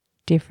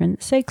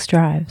different sex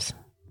drives.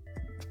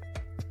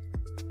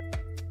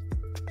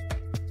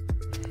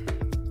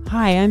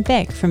 Hi, I'm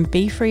Beck from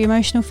Be Free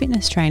Emotional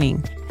Fitness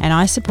Training, and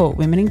I support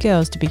women and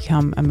girls to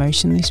become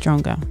emotionally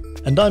stronger.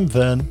 And I'm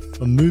Vern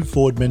from Move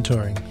Forward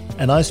Mentoring,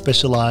 and I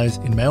specialise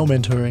in male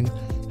mentoring,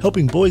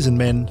 helping boys and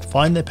men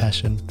find their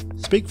passion,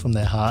 speak from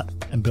their heart,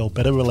 and build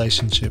better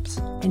relationships.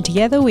 And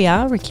together we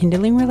are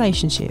Rekindling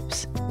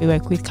Relationships. We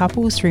work with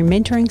couples through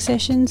mentoring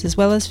sessions as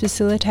well as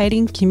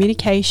facilitating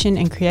communication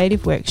and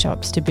creative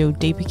workshops to build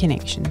deeper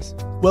connections.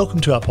 Welcome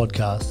to our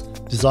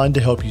podcast, designed to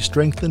help you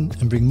strengthen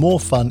and bring more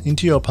fun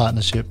into your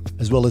partnership,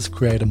 as well as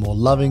create a more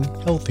loving,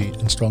 healthy,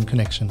 and strong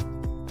connection.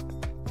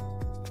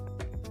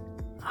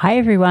 Hi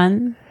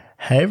everyone.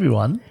 Hey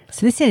everyone.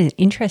 So this is an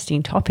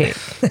interesting topic.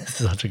 This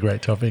is such a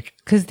great topic.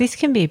 Because this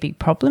can be a big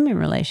problem in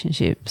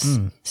relationships,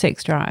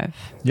 sex drive.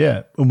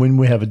 Yeah, and when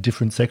we have a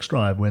different sex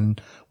drive, when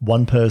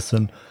one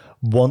person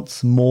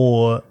wants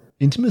more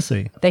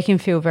intimacy. They can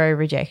feel very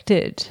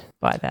rejected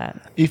by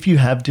that. If you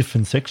have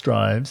different sex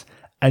drives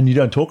and you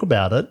don't talk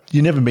about it,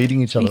 you're never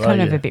meeting each other, You're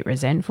kind of a bit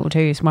resentful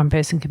too. So one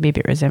person can be a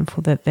bit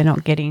resentful that they're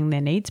not getting their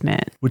needs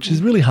met. Which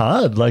is really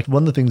hard. Like,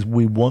 one of the things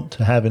we want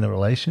to have in a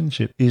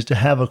relationship is to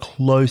have a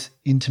close,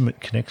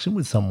 intimate connection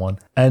with someone.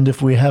 And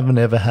if we haven't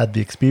ever had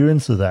the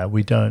experience of that,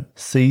 we don't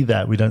see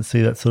that. We don't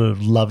see that sort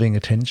of loving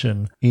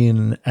attention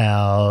in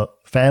our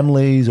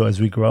families or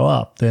as we grow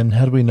up, then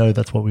how do we know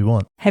that's what we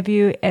want? Have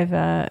you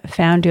ever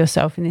found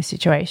yourself in this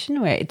situation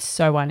where it's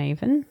so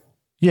uneven?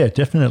 Yeah,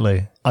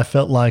 definitely. I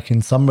felt like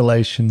in some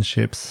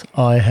relationships,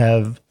 I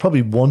have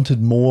probably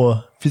wanted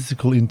more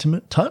physical,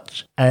 intimate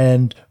touch,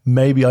 and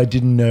maybe I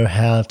didn't know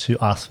how to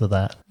ask for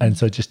that. And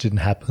so it just didn't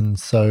happen.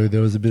 So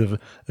there was a bit of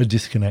a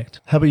disconnect.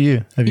 How about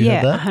you? Have you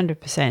had that?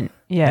 100%.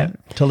 Yeah.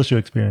 Tell us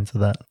your experience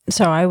of that.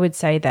 So I would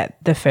say that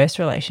the first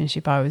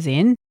relationship I was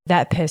in,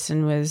 that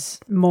person was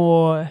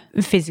more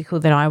physical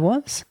than I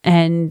was.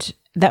 And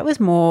that was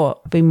more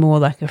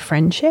like a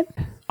friendship.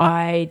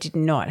 I did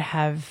not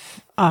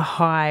have a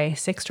high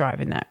sex drive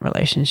in that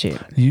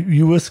relationship.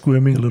 You were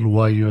squirming a little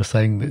while you were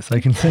saying this. I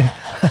can see,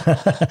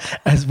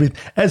 as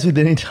with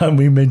any time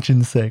we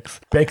mention sex,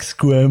 Beck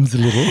squirms a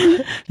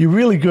little. You're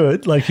really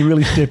good, like you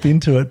really step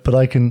into it, but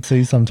I can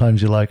see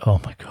sometimes you're like,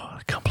 oh my God,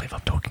 I can't believe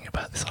I'm talking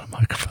about this on a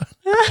microphone.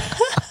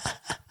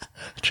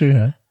 True,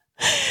 huh?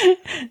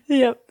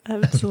 Yep,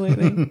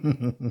 absolutely.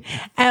 And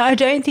I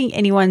don't think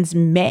anyone's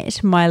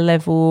met my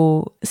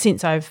level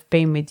since I've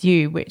been with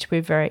you, which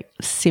we're very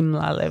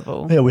similar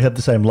level. Yeah, we have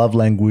the same love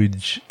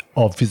language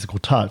of physical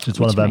touch. It's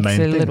one of our main things.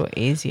 It makes it a little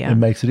easier. It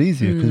makes it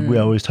easier because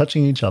we're always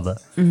touching each other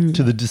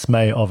to the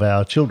dismay of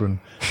our children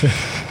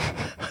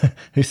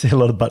who see a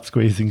lot of butt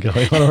squeezing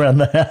going on around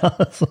the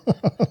house.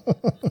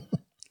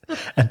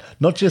 And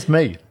not just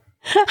me.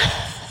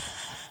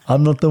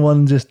 I'm not the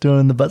one just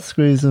doing the butt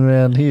squeezing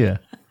around here.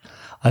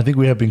 I think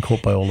we have been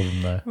caught by all of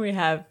them though. We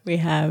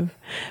have.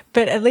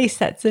 But at least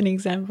that's an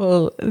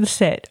example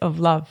set of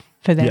love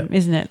for them,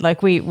 isn't it?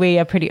 Like we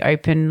are pretty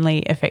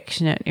openly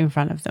affectionate in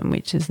front of them,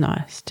 which is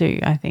nice too.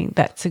 I think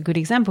that's a good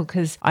example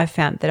because I've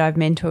found that I've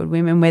mentored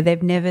women where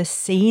they've never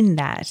seen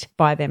that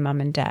by their mum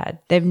and dad.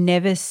 They've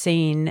never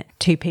seen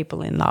two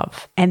people in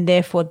love. And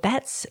therefore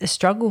that's a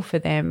struggle for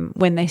them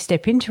when they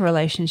step into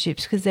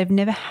relationships because they've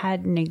never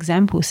had an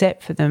example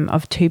set for them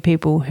of two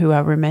people who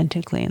are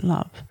romantically in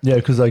love. Yeah,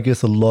 because I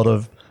guess a lot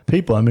of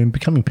people, I mean,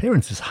 becoming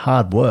parents is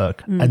hard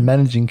work and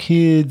managing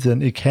kids,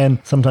 and it can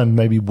sometimes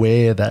maybe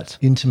wear that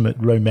intimate,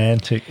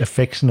 romantic,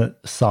 affectionate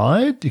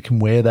side. You can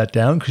wear that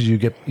down because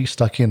you're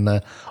stuck in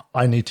the,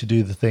 I need to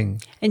do the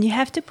thing. And you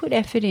have to put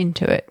effort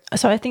into it.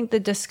 So I think the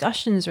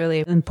discussion is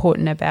really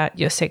important about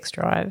your sex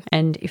drive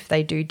and if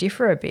they do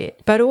differ a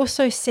bit, but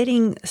also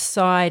setting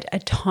aside a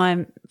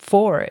time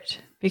for it.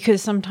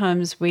 Because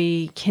sometimes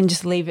we can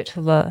just leave it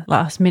to the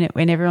last minute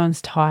when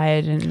everyone's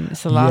tired and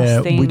it's the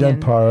last thing. We don't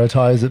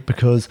prioritise it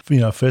because,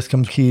 first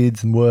comes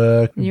kids and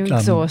work. You're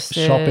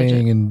exhausted.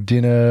 Shopping and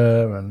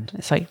dinner. And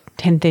it's like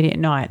 10:30 at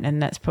night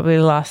and that's probably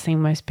the last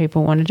thing most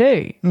people want to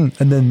do.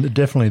 And then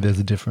definitely there's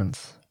a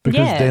difference.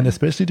 Because then,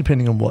 especially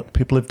depending on what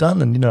people have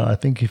done, and, I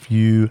think if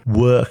you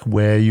work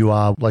where you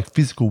are like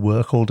physical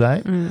work all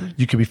day,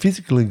 you can be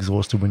physically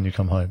exhausted when you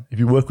come home. If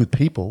you work with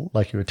people,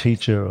 like you're a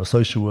teacher or a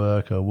social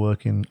worker, or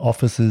work in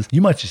offices,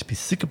 you might just be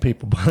sick of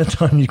people by the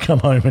time you come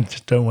home and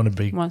just don't want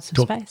to be. Want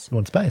some space.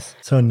 Want space.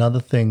 So another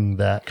thing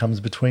that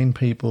comes between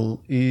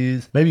people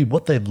is maybe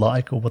what they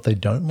like or what they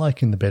don't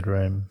like in the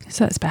bedroom.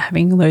 So it's about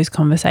having those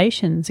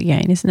conversations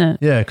again, isn't it?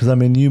 Yeah, because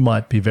you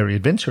might be very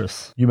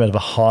adventurous. You might have a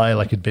high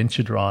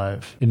adventure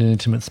drive in an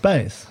intimate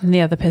space. And the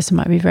other person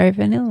might be very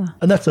vanilla.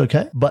 And that's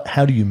okay. But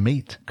how do you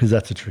meet? Because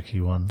that's a tricky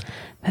one.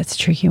 That's a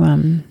tricky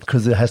one.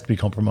 Because it has to be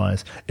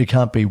compromise. It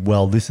can't be,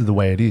 well, this is the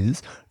way it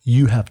is.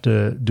 You have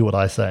to do what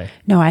I say.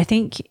 No, I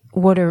think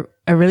what a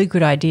really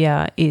good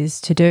idea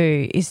is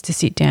to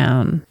sit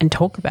down and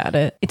talk about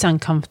it. It's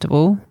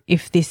uncomfortable.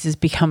 If this has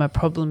become a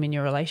problem in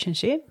your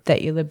relationship,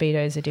 that your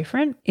libidos are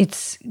different,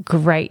 it's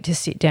great to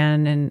sit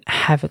down and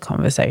have a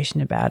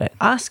conversation about it.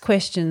 Ask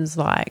questions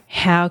like,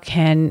 how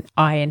can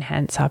I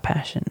enhance our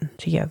passion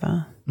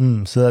together?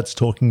 So that's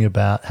talking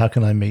about how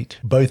can I meet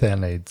both our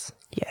needs.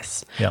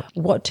 Yes. Yep.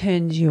 What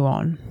turns you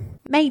on?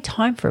 Make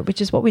time for it, which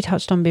is what we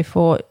touched on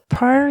before.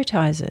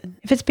 Prioritize it.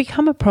 If it's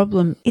become a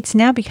problem, it's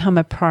now become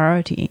a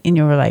priority in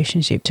your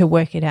relationship to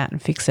work it out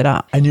and fix it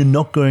up. And you're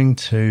not going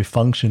to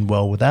function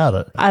well without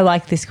it. I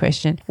like this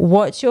question.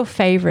 What's your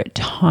favorite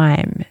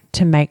time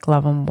to make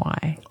love and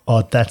why?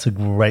 Oh, that's a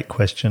great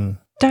question.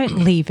 Don't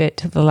leave it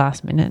to the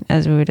last minute,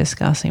 as we were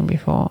discussing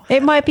before.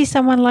 It might be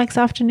someone likes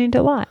afternoon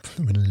delight.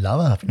 We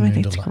love afternoon I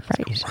think delight.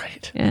 it's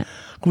Great. Yeah.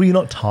 Well, you're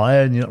not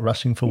tired and you're not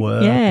rushing for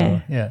work.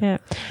 Yeah.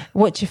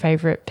 What's your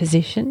favourite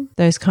position?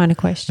 Those kind of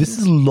questions. This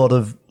is a lot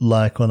of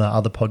like on our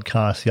other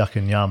podcast, Yuck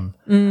and Yum.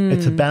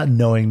 It's about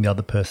knowing the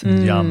other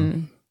person's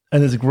yum.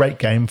 And there's a great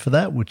game for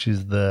that, which is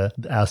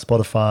our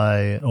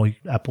Spotify or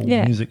Apple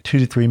Music 2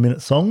 to 3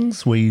 minute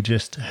songs where you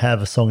just have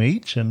a song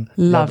each. And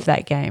love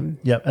that game.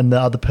 Yeah. And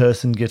the other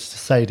person gets to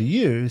say to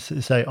you,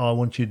 say, oh, I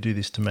want you to do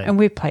this to me. And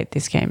we've played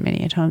this game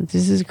many a times.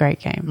 This is a great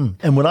game.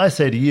 And when I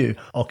say to you,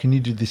 oh, can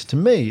you do this to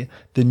me?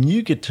 Then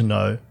you get to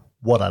know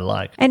what I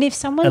like. And if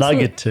someone's... And I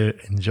get to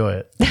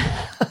enjoy it.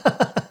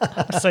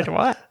 So do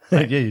I.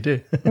 Yeah, you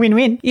do.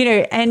 Win-win.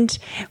 And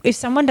if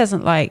someone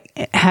doesn't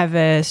have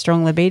a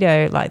strong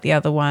libido like the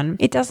other one,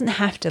 it doesn't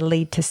have to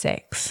lead to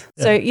sex.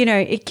 Yeah. So,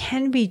 it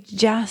can be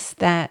just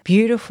that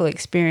beautiful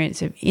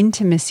experience of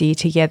intimacy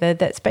together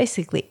that's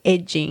basically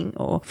edging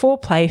or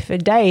foreplay for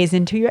days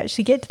until you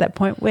actually get to that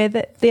point where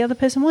the other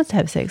person wants to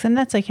have sex. And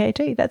that's okay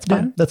too. That's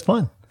fine. Yeah, that's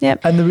fine.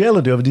 Yep. And the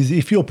reality of it is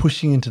if you're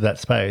pushing into that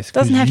space...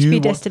 Doesn't have to be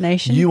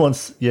destination.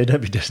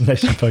 Don't be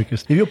destination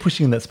focused. If you're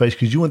pushing in that space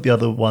because you want the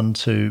other one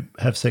to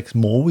have sex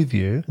more with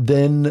you,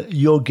 then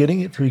you're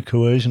getting it through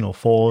coercion or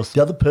force.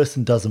 The other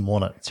person doesn't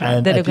want it. That's right.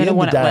 And they're going to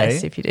want it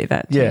less if you do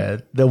that too. Yeah,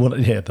 they'll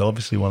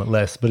obviously want it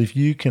less. But if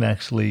you can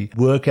actually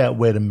work out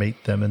where to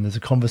meet them and there's a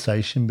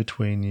conversation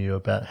between you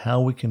about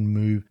how we can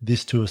move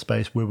this to a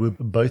space where we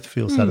both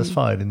feel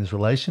satisfied in this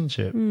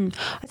relationship.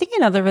 I think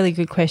another really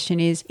good question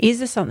is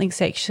there something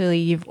sexually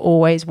you've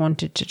always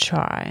wanted to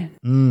try?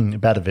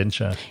 About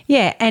adventure.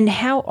 Yeah, and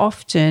how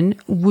often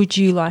would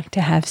you like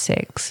to have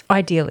sex,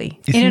 ideally,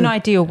 in an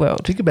ideal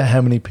world? Think about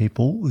how many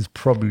people is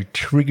probably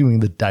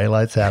triggering the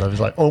daylights out of. It's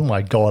like, oh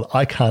my God,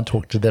 I can't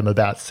talk to them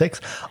about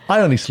sex.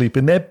 I only sleep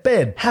in their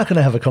bed. How can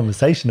I have a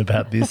conversation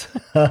about this?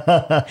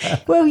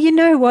 Well, you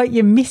know what?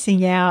 You're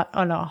missing out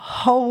on a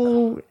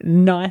whole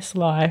nice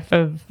life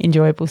of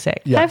enjoyable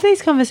sex. Yeah. Have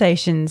these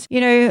conversations.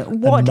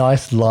 What? A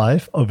nice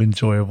life of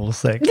enjoyable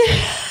sex.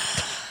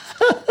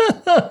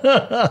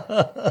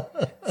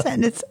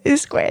 And it's a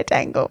square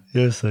tangle.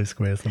 You're so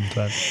square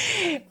sometimes.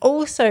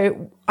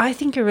 Also, I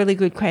think a really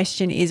good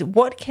question is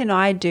what can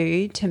I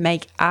do to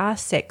make our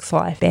sex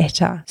life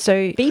better?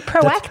 So be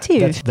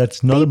proactive.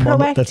 That's not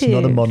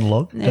a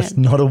monologue. Yeah. That's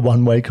not a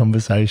one-way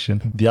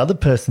conversation. The other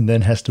person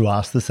then has to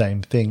ask the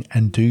same thing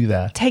and do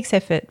that. It takes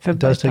effort for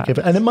both parties. It does take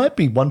effort. And it might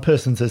be one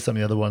person says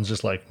something, the other one's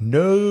just like,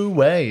 no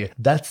way.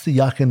 That's the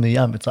yuck and the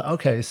yum. It's like,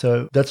 okay,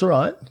 so that's all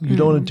right. You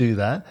don't want to do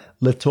that.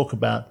 Let's talk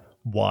about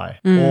why.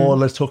 Or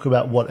let's talk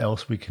about what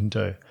else we can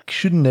do.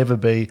 Shouldn't never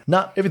be,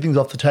 everything's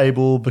off the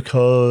table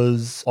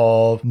because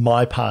of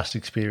my past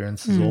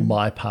experiences or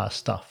my past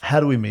stuff.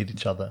 How do we meet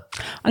each other?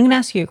 I'm going to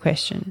ask you a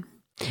question.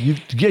 You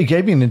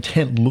gave me an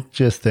intent look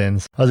just then.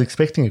 I was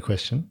expecting a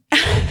question.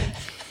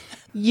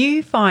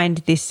 You find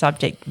this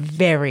subject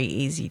very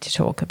easy to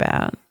talk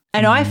about.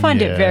 And I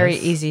find it very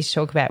easy to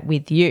talk about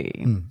with you.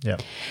 Yeah.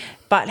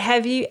 But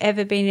have you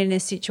ever been in a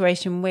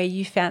situation where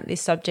you found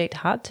this subject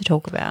hard to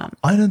talk about?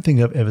 I don't think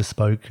I've ever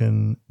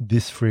spoken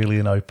this freely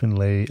and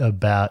openly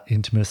about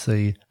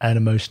intimacy and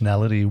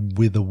emotionality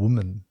with a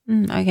woman.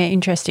 Okay,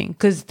 interesting.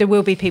 Because there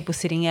will be people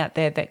sitting out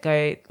there that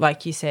go,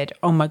 like you said,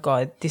 oh my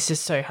God, this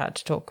is so hard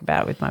to talk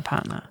about with my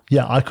partner.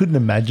 Yeah, I couldn't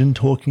imagine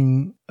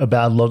talking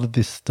about a lot of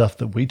this stuff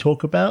that we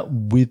talk about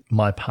with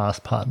my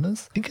past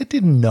partners. I think I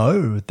didn't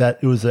know that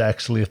it was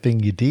actually a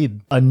thing you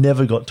did. I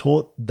never got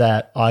taught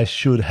that I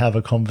should have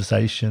a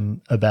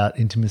conversation about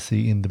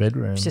intimacy in the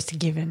bedroom. It's just a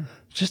given.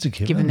 Just a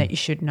given. Given that you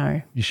should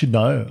know. You should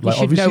know. You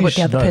should know what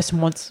the other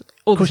person wants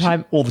all the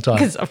time. All the time.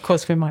 Because, of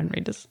course, we're mind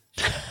readers.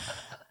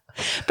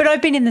 But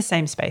I've been in the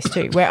same space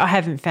too, where I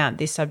haven't found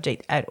this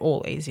subject at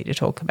all easy to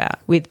talk about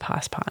with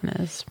past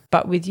partners.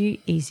 But with you,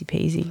 easy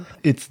peasy.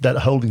 It's that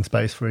holding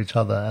space for each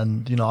other.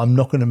 And, I'm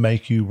not going to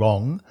make you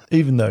wrong,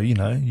 even though,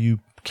 you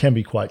can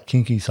be quite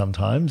kinky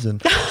sometimes.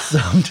 And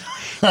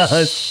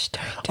sometimes... Shh,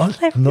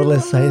 don't I'm not allowed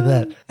to say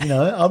that.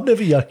 I've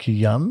never yuck you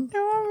yum.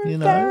 No, I'm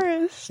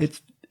embarrassed.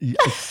 It's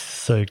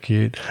so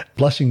cute.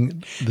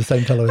 Blushing the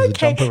same colour as a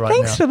jumper right now.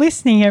 Thanks for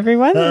listening,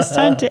 everyone. It's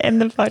time to end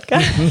the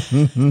podcast.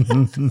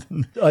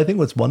 I think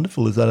what's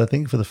wonderful is that I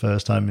think for the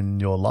first time in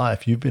your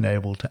life, you've been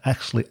able to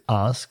actually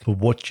ask for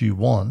what you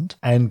want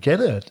and get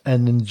it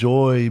and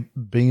enjoy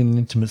being in an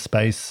intimate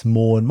space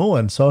more and more.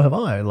 And so have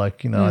I.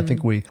 I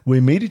think we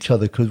meet each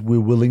other because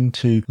we're willing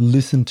to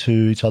listen to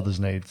each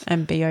other's needs.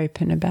 And be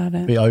open about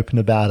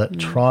it.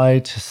 Try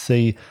to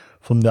see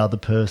from the other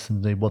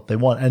person what they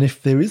want. And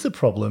if there is a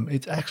problem,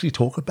 it's actually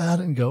talk about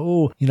it and go,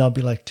 oh, you know, I'll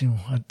be like,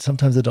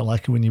 sometimes I don't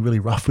like it when you're really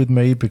rough with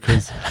me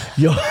because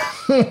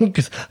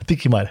because I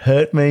think you might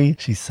hurt me.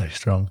 She's so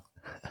strong.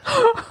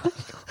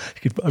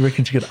 I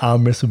reckon she could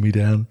arm wrestle me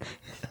down.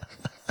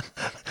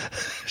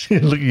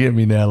 She's looking at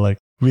me now like,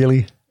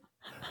 really?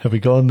 Have we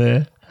gone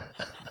there?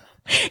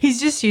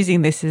 He's just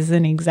using this as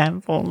an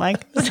example.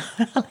 Like,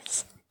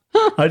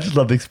 I just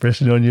love the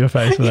expression on your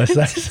face when I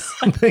say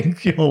something.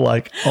 You're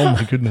like, oh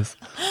my goodness.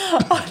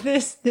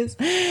 There's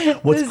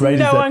What's great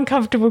no is that,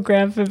 uncomfortable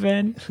ground for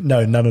Ben.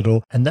 No, none at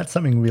all. And that's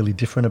something really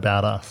different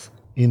about us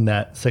in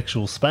that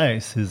sexual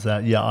space is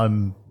that,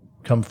 I'm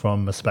come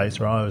from a space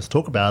where I always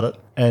talk about it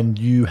and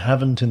you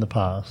haven't in the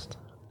past.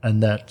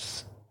 And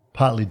that's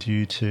partly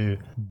due to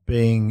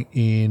being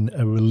in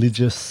a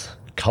religious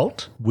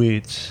cult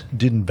which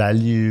didn't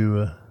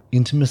value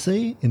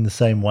intimacy in the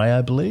same way,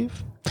 I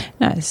believe.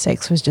 No,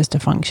 sex was just a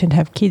function to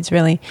have kids,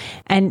 really.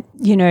 And,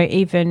 you know,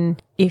 even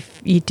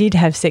if you did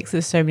have sex,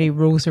 there's so many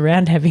rules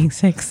around having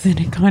sex that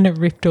it kind of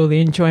ripped all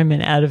the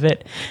enjoyment out of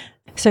it.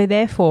 So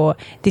therefore,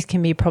 this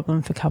can be a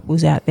problem for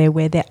couples out there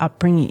where their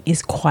upbringing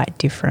is quite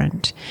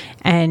different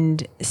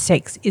and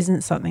sex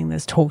isn't something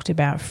that's talked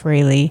about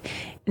freely.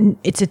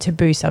 It's a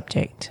taboo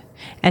subject.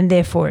 And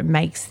therefore, it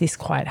makes this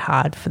quite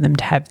hard for them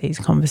to have these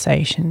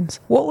conversations.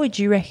 What would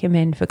you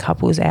recommend for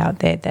couples out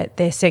there that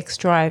their sex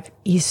drive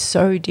is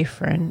so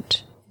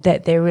different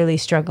that they're really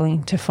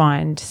struggling to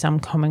find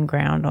some common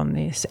ground on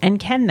this? And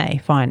can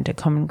they find a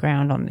common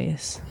ground on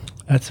this?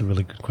 That's a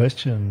really good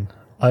question.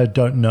 I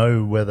don't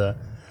know whether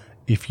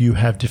if you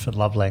have different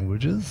love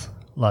languages,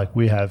 like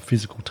we have,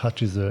 physical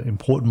touch is an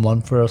important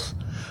one for us.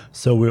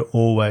 So we're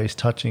always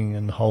touching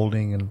and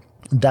holding, and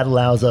that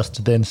allows us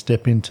to then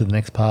step into the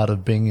next part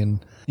of being in,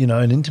 you know,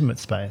 an intimate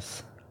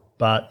space.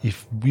 But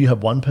if you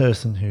have one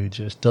person who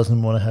just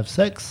doesn't want to have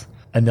sex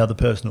and the other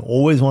person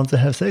always wants to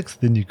have sex,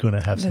 then you're going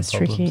to have some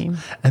problems. Tricky.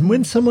 And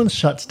when someone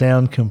shuts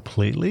down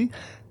completely,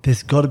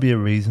 there's got to be a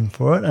reason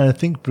for it. And I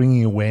think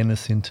bringing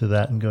awareness into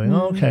that and going,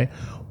 oh, okay,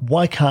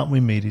 why can't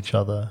we meet each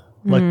other?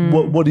 Like,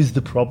 what is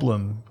the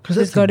problem? Because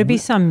there's got to be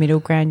some middle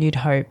ground, you'd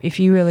hope. If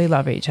you really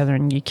love each other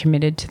and you're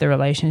committed to the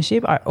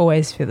relationship, I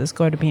always feel there's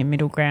got to be a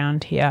middle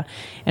ground here.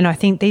 And I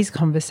think these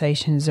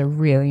conversations are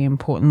really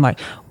important. Like,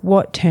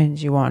 what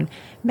turns you on?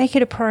 Make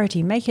it a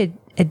priority. Make it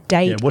a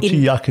date. Yeah, what's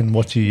your yuck and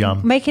what's your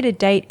yum? Make it a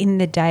date in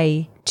the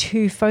day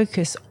to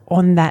focus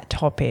on that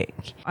topic.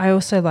 I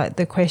also like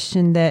the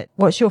question that,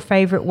 what's your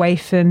favourite way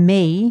for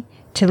me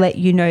to let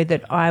you know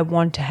that I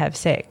want to have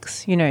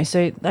sex? You know,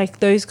 so like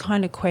those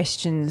kind of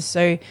questions.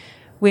 So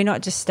we're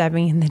not just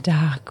stabbing in the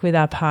dark with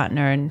our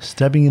partner. And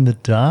stabbing in the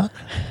dark?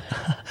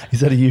 Is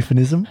that a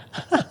euphemism?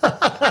 That's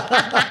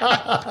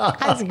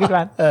a good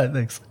one.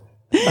 Thanks.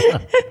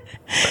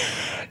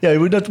 Yeah,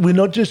 we're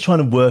not just trying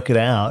to work it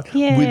out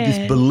with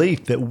this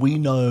belief that we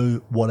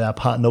know what our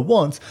partner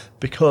wants,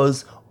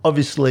 because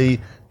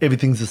obviously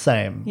everything's the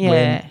same. Yeah.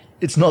 When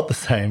it's not the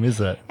same, is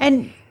it?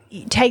 And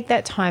take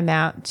that time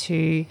out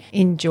to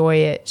enjoy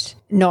it,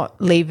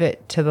 not leave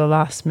it to the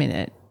last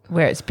minute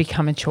where it's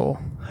become a chore.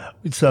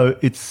 So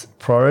it's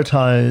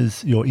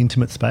prioritize your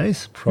intimate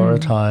space,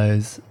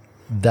 prioritize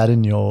that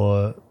in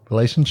your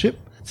relationship,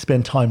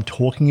 spend time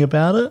talking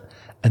about it,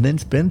 and then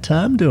spend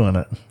time doing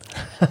it.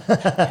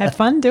 Have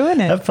fun doing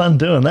it. Have fun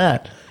doing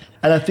that.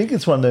 And I think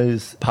it's one of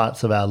those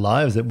parts of our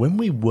lives that when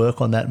we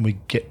work on that and we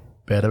get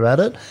better at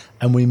it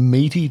and we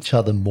meet each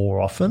other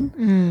more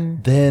often,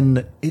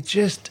 then it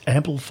just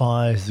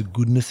amplifies the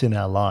goodness in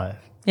our life.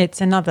 It's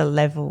another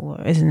level,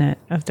 isn't it,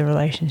 of the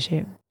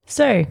relationship.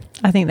 So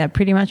I think that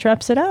pretty much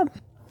wraps it up.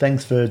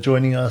 Thanks for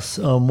joining us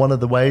on one of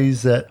the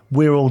ways that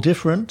we're all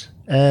different,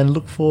 and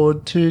look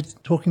forward to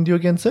talking to you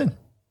again soon.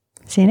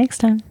 See you next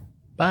time.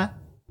 Bye.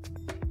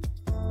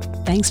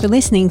 Thanks for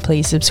listening.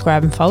 Please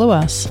subscribe and follow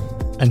us.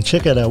 And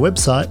check out our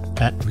website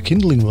at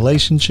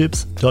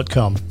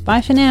rekindlingrelationships.com.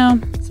 Bye for now.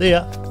 See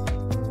ya.